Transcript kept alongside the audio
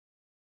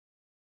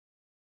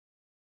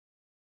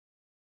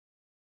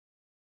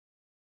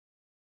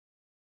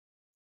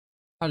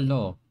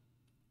Hello.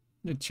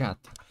 The chat.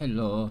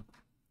 Hello.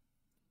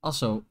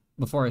 Also,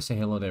 before I say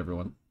hello to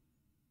everyone,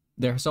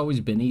 there has always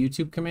been a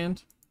YouTube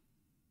command.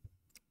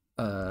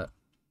 Uh,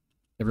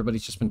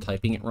 Everybody's just been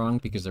typing it wrong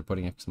because they're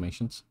putting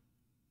exclamations.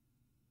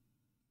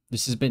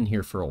 This has been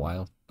here for a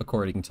while,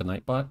 according to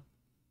Nightbot.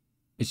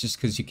 It's just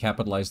because you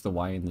capitalize the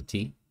Y and the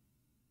T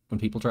when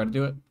people try to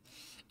do it.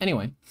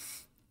 Anyway,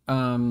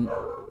 hello,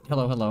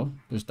 hello.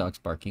 There's dogs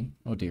barking.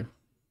 Oh dear.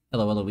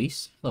 Hello,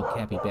 Eloise. Hello,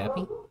 Cappy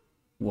Bappy.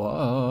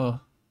 Whoa.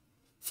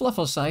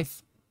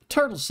 Fluffoscythe.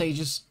 Turtle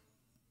Sages.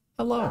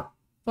 Hello.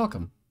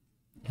 Welcome.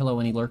 Hello,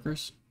 any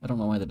lurkers? I don't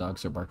know why the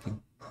dogs are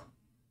barking.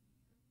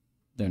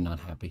 They're not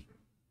happy.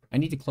 I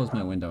need to close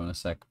my window in a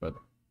sec, but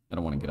I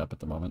don't want to get up at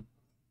the moment.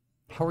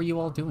 How are you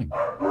all doing?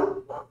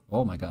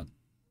 Oh my god.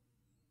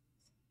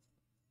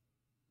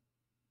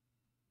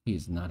 He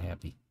is not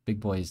happy.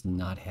 Big boy is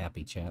not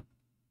happy, chat.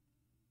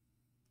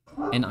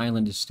 And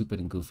Island is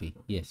stupid and goofy.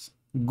 Yes.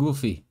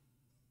 Goofy.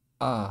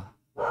 Ah.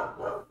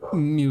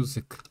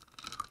 Music.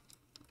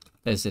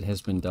 As it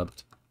has been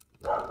dubbed.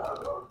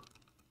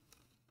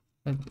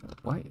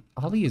 Why?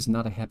 Ollie is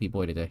not a happy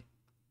boy today.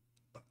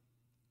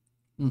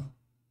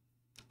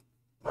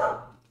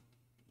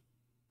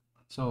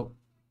 So,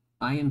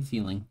 I am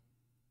feeling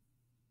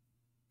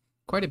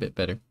quite a bit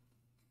better.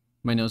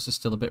 My nose is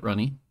still a bit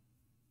runny.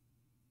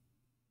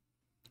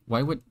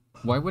 Why would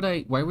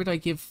I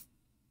give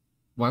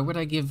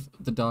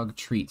the dog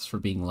treats for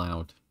being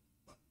loud?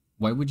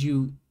 Why would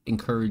you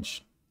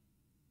encourage...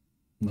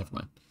 Never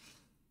mind.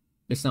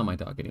 It's not my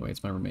dog anyway,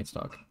 it's my roommate's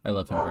dog. I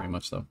love him very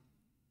much though.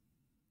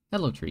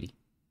 Hello, Treaty.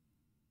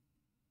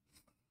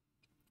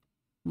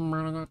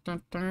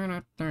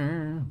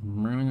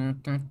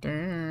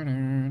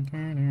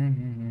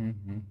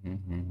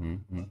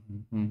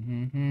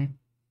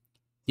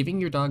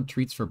 Giving your dog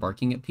treats for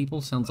barking at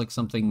people sounds like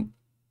something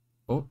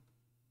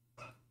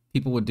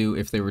people would do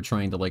if they were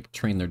trying to, like,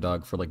 train their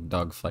dog for, like,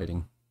 dog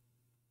fighting.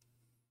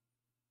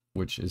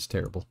 Which is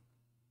terrible.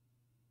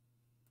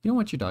 You don't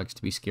want your dogs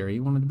to be scary,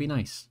 you want them to be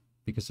nice.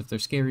 Because if they're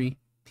scary,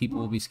 people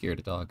will be scared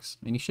of dogs.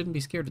 And you shouldn't be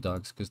scared of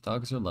dogs, because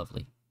dogs are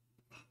lovely.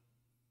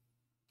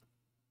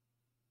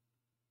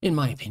 In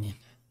my opinion.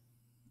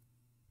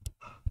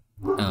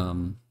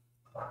 But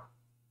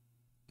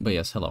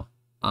yes, hello.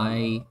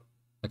 Like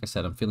I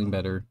said, I'm feeling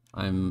better.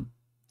 I'm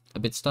a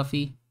bit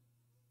stuffy.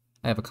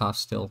 I have a cough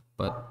still,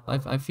 but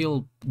I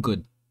feel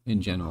good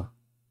in general.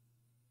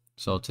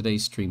 So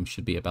today's stream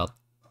should be about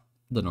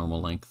the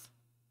normal length.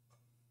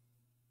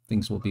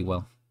 Things will be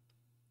well.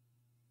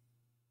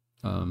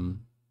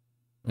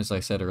 As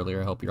I said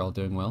earlier, I hope you're all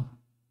doing well.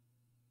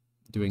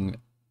 Doing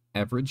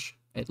average,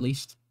 at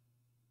least.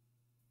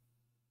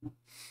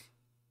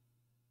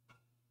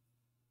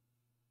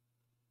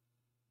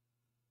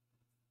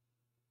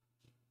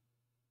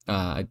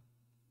 I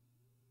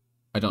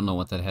don't know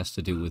what that has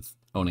to do with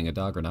owning a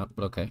dog or not,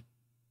 but okay.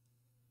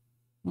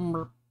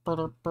 In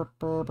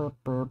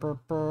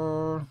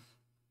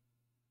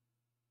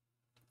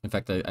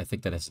fact, I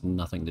think that has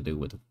nothing to do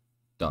with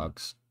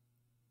dogs.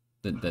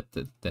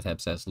 That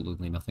has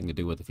absolutely nothing to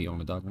do with if you own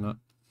a dog or not.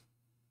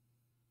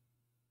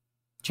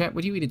 Chat,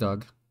 would you eat a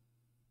dog?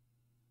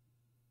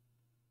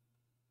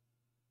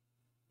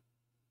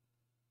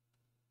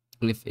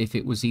 If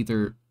it was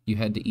either you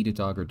had to eat a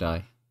dog or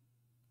die.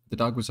 The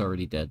dog was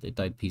already dead. It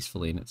died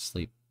peacefully in its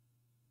sleep.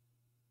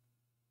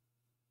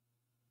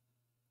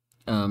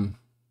 I'm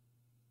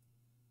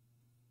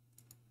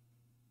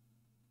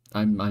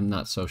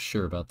not so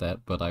sure about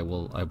that, but I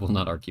will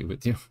not argue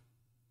with you.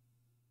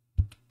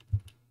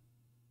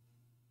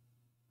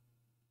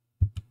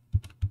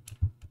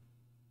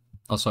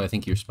 Also, I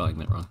think you're spelling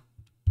that wrong.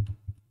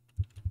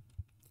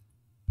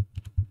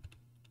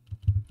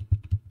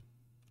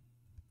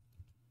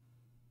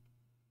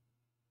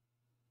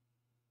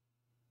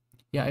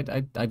 Yeah,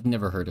 I've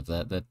never heard of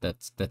that.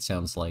 That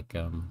sounds like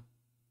I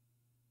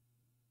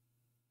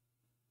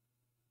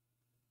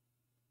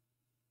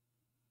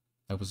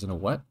was in a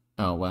what?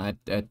 Oh, well,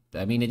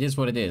 I mean, it is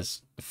what it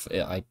is.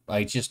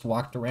 I just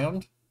walked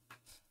around.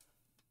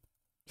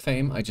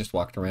 Fame, I just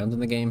walked around in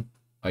the game.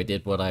 I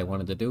did what I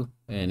wanted to do,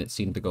 and it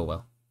seemed to go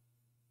well.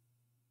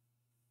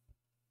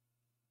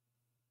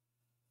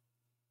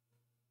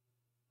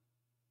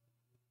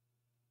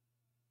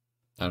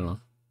 I don't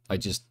know.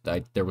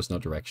 There was no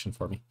direction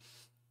for me.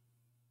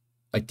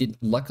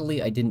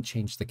 Luckily, I didn't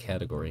change the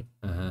category.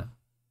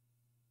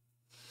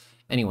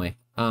 Anyway,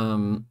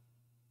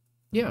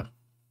 yeah.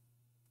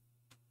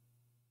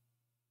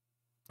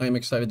 I am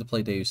excited to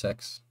play Deus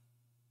Ex.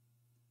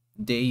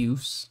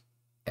 Deus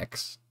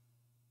Ex.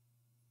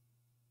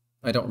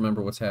 I don't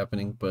remember what's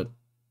happening, but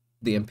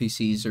the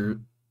NPCs are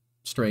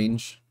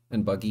strange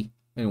and buggy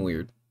and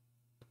weird.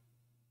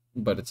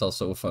 But it's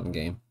also a fun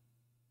game,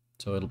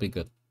 so it'll be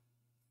good.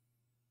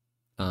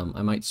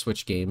 I might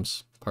switch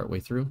games partway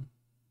through.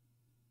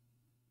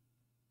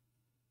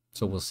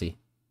 So we'll see.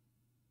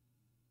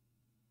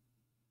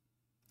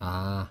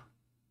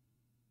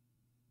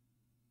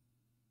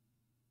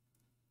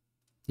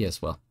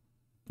 Yes, well,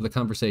 the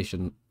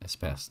conversation has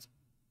passed,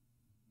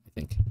 I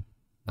think.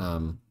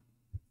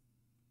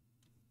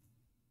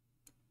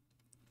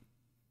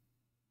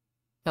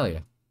 Hell yeah.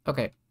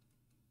 Okay.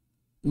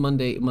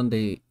 Monday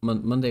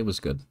was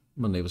good.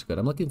 Monday was good.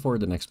 I'm looking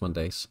forward to next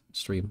Monday's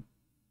stream.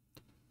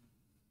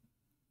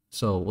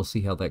 So we'll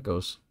see how that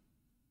goes.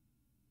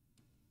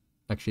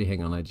 Actually,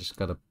 hang on. I just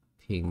got a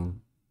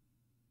ping.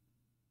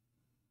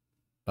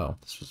 Oh,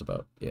 this was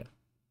about, yeah.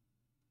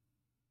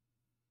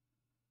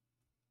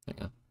 Hang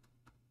on.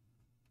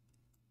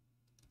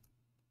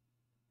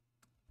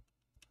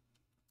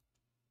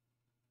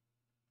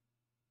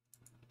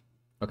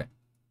 Okay.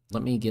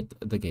 Let me get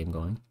the game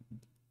going.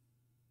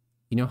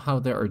 You know how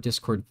there are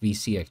Discord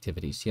VC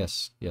activities?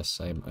 Yes, yes,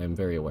 I am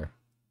very aware.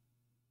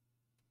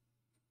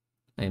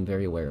 I am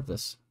very aware of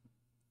this.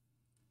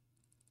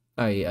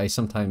 I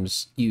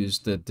sometimes use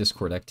the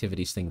Discord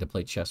activities thing to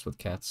play chess with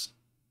cats.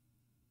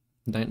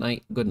 Night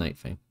night, good night,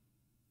 Fame.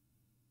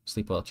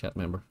 Sleep well, chat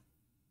member.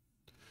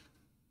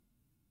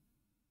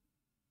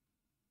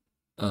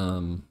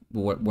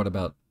 What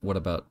about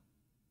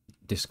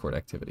Discord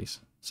activities?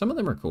 Some of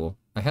them are cool.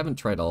 I haven't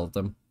tried all of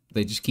them.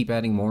 They just keep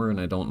adding more,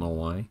 and I don't know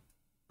why.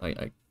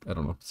 I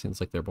don't know. It seems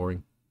like they're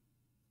boring.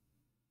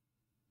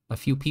 A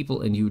few people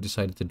and you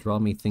decided to draw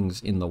me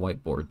things in the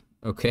whiteboard.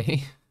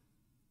 Okay.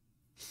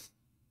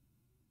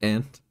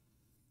 And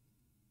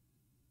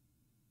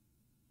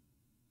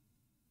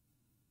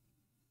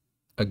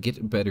a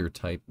get better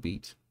type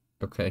beat.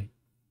 Okay.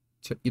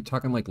 You're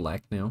talking like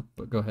lack now,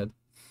 but go ahead.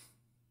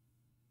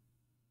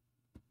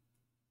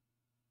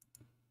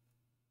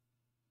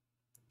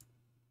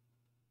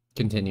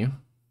 Continue.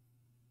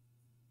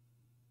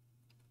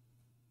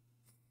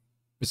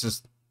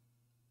 It's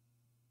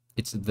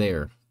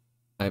there.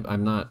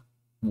 I'm not...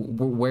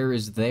 Where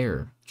is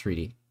there,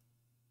 Treaty?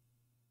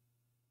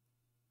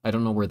 I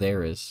don't know where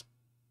there is.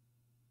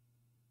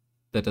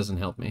 That doesn't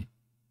help me.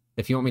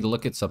 If you want me to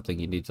look at something,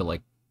 you need to,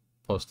 like,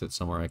 post it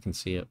somewhere I can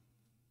see it.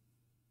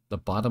 The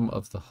bottom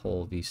of the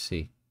whole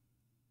VC.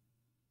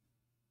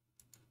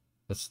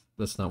 That's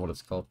not what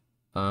it's called.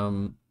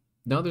 No,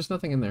 there's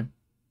nothing in there.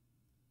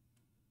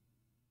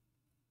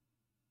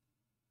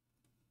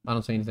 I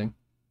don't see anything.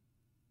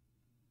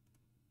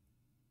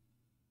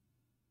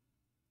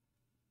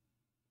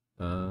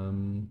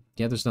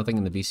 Yeah, there's nothing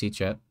in the VC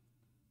chat.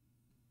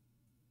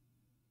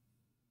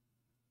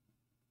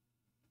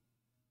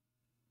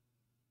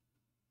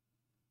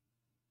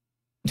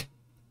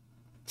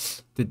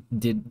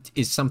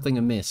 Is something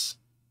amiss?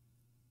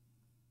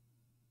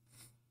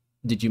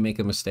 Did you make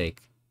a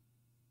mistake?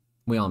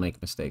 We all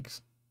make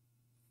mistakes.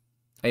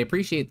 I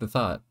appreciate the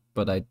thought,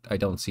 but I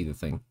don't see the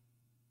thing.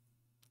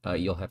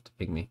 You'll have to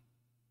ping me.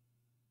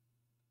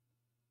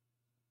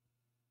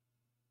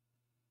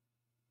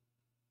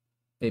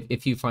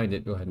 If you find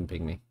it, go ahead and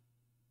ping me.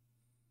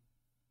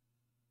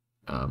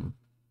 And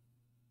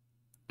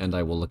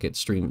I will look at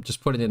stream.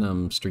 Just put it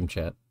in stream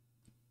chat,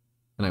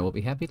 and I will be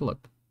happy to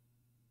look.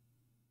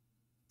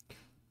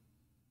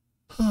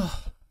 How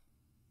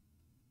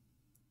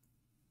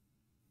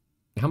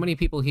many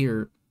people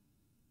here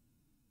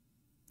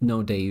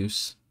know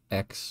Deus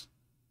Ex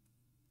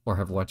or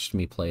have watched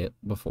me play it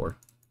before?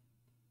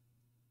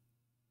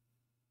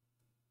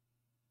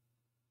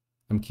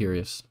 I'm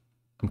curious.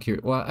 I'm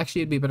curious. Well,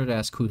 actually, it'd be better to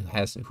ask who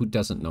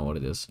doesn't know what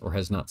it is or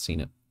has not seen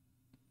it.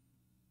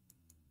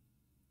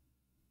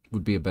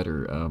 Would be a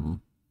better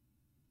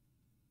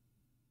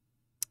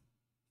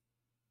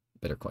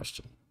better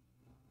question.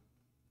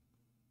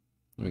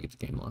 Let me get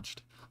the game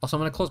launched. Also, I'm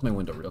gonna close my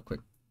window real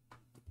quick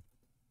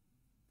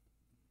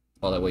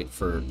while I wait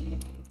for...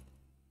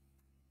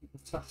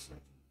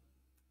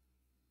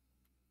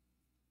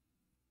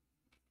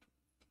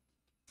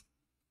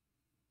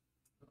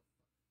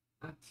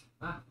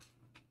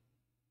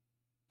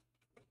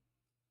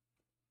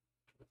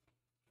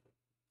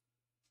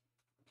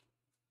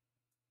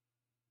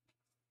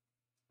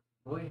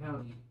 Boy,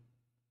 howdy.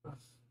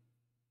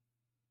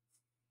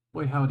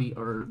 Boy, howdy,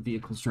 are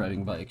vehicles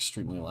driving by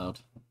extremely loud.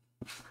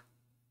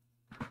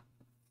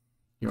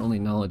 Your only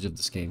knowledge of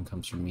this game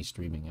comes from me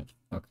streaming it.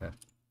 Okay.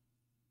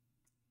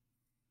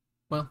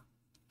 Well,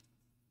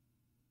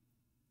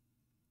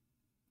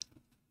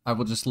 I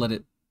will just let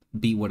it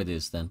be what it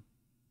is then.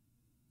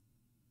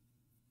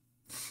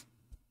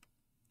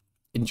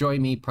 Enjoy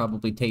me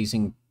probably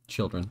tasing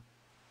children,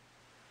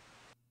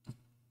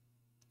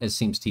 as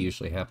seems to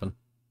usually happen.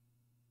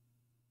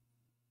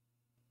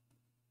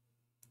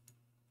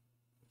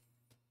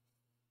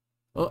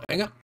 Oh,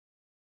 hang on.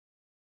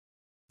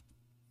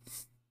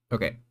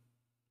 Okay.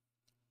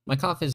 My cough is